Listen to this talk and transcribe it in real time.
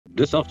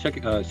This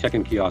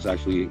check-in kiosk,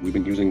 actually, we've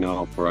been using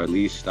now for at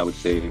least, I would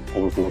say,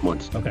 over 4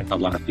 months of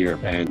last year.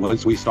 And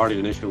once we started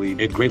initially,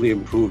 it greatly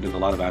improved in a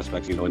lot of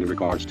aspects, in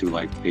regards to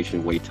like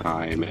patient wait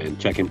time and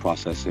check-in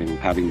processing,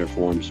 having their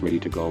forms ready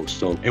to go.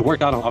 So it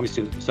worked out on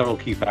obviously several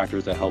key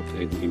factors that helped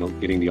in,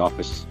 getting the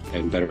office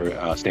in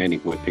better standing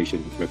with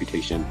patient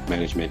reputation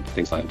management,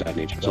 things like that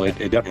nature. So it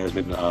definitely has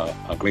been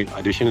a great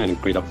addition and a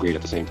great upgrade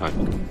at the same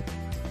time.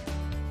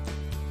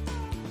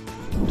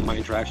 My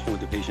interaction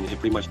with the patient, it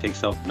pretty much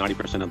takes up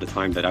 90% of the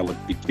time that I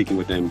would be speaking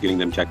with them, getting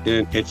them checked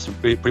in. It's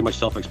pretty much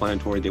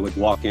self-explanatory. They would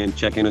walk in,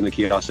 check in the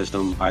kiosk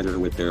system, either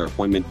with their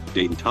appointment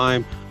date and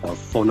time, or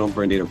phone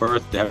number and date of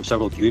birth. They have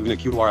several, even a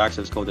QR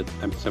access code that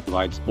MSF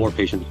provides for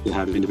patients to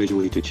have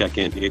individually to check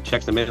in. It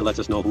checks them in, it lets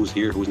us know who's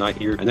here, who's not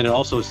here, and then it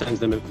also sends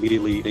them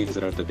immediately things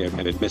that they've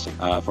been missing.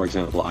 For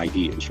example,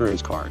 ID,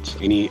 insurance cards,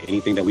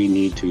 anything that we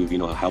need to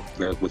help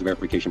with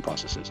verification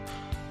processes.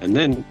 And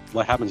then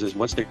what happens is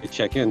once they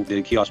check in,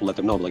 the kiosk will let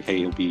them know, like, hey,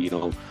 it'll be,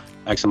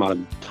 X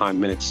amount of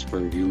minutes for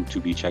you to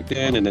be checked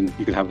in, and then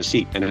you can have a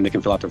seat, and then they can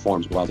fill out their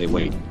forms while they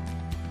wait.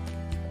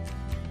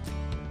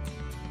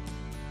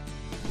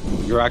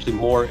 You're actually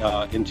more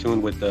in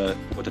tune with the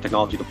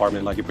technology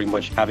department, like you're pretty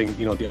much having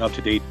the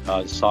up-to-date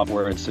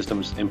software and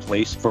systems in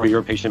place for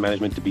your patient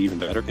management to be even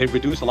better. It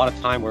reduced a lot of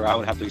time where I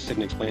would have to sit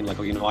and explain like,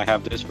 I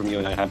have this from you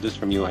and I have this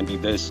from you, I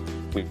need this,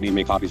 we need to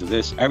make copies of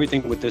this.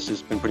 Everything with this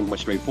has been pretty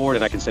much straightforward,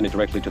 and I can send it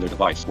directly to their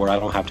device where I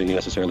don't have to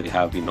necessarily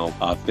have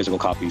physical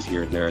copies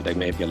here and there that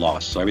may get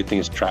lost. So everything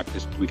is tracked.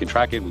 We can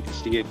track it, we can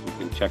see it, we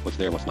can check what's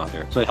there, what's not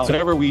there. So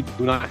whenever we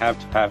do not have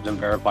to have them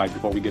verified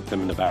before we get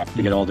them in the back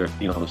to get all their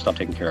stuff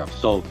taken care of.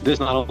 So this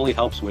not only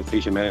helps with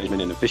patient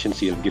management and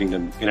efficiency of getting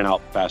them in and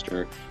out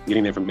faster,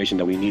 getting the information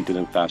that we need to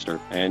them faster,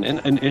 and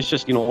it's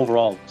just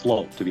overall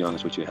flow. To be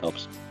honest with you, it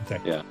helps. Okay.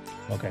 Yeah.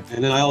 Okay.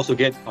 And then I also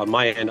get on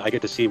my end, I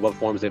get to see what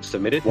forms they've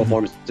submitted, what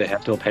forms they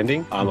have still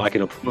pending. I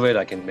can approve it,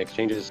 I can make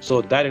changes.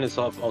 So that in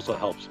itself also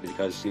helps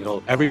because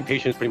every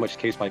patient pretty much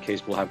case by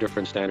case will have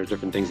different standards,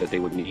 different things that they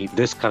would need.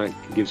 This kind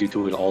of gives you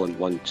to an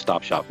all-in-one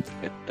stop shop.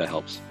 That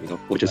helps,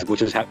 which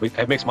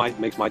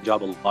makes my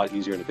job a lot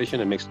easier and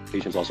efficient, and makes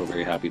patients also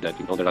very happy that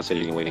they're not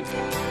sitting and waiting.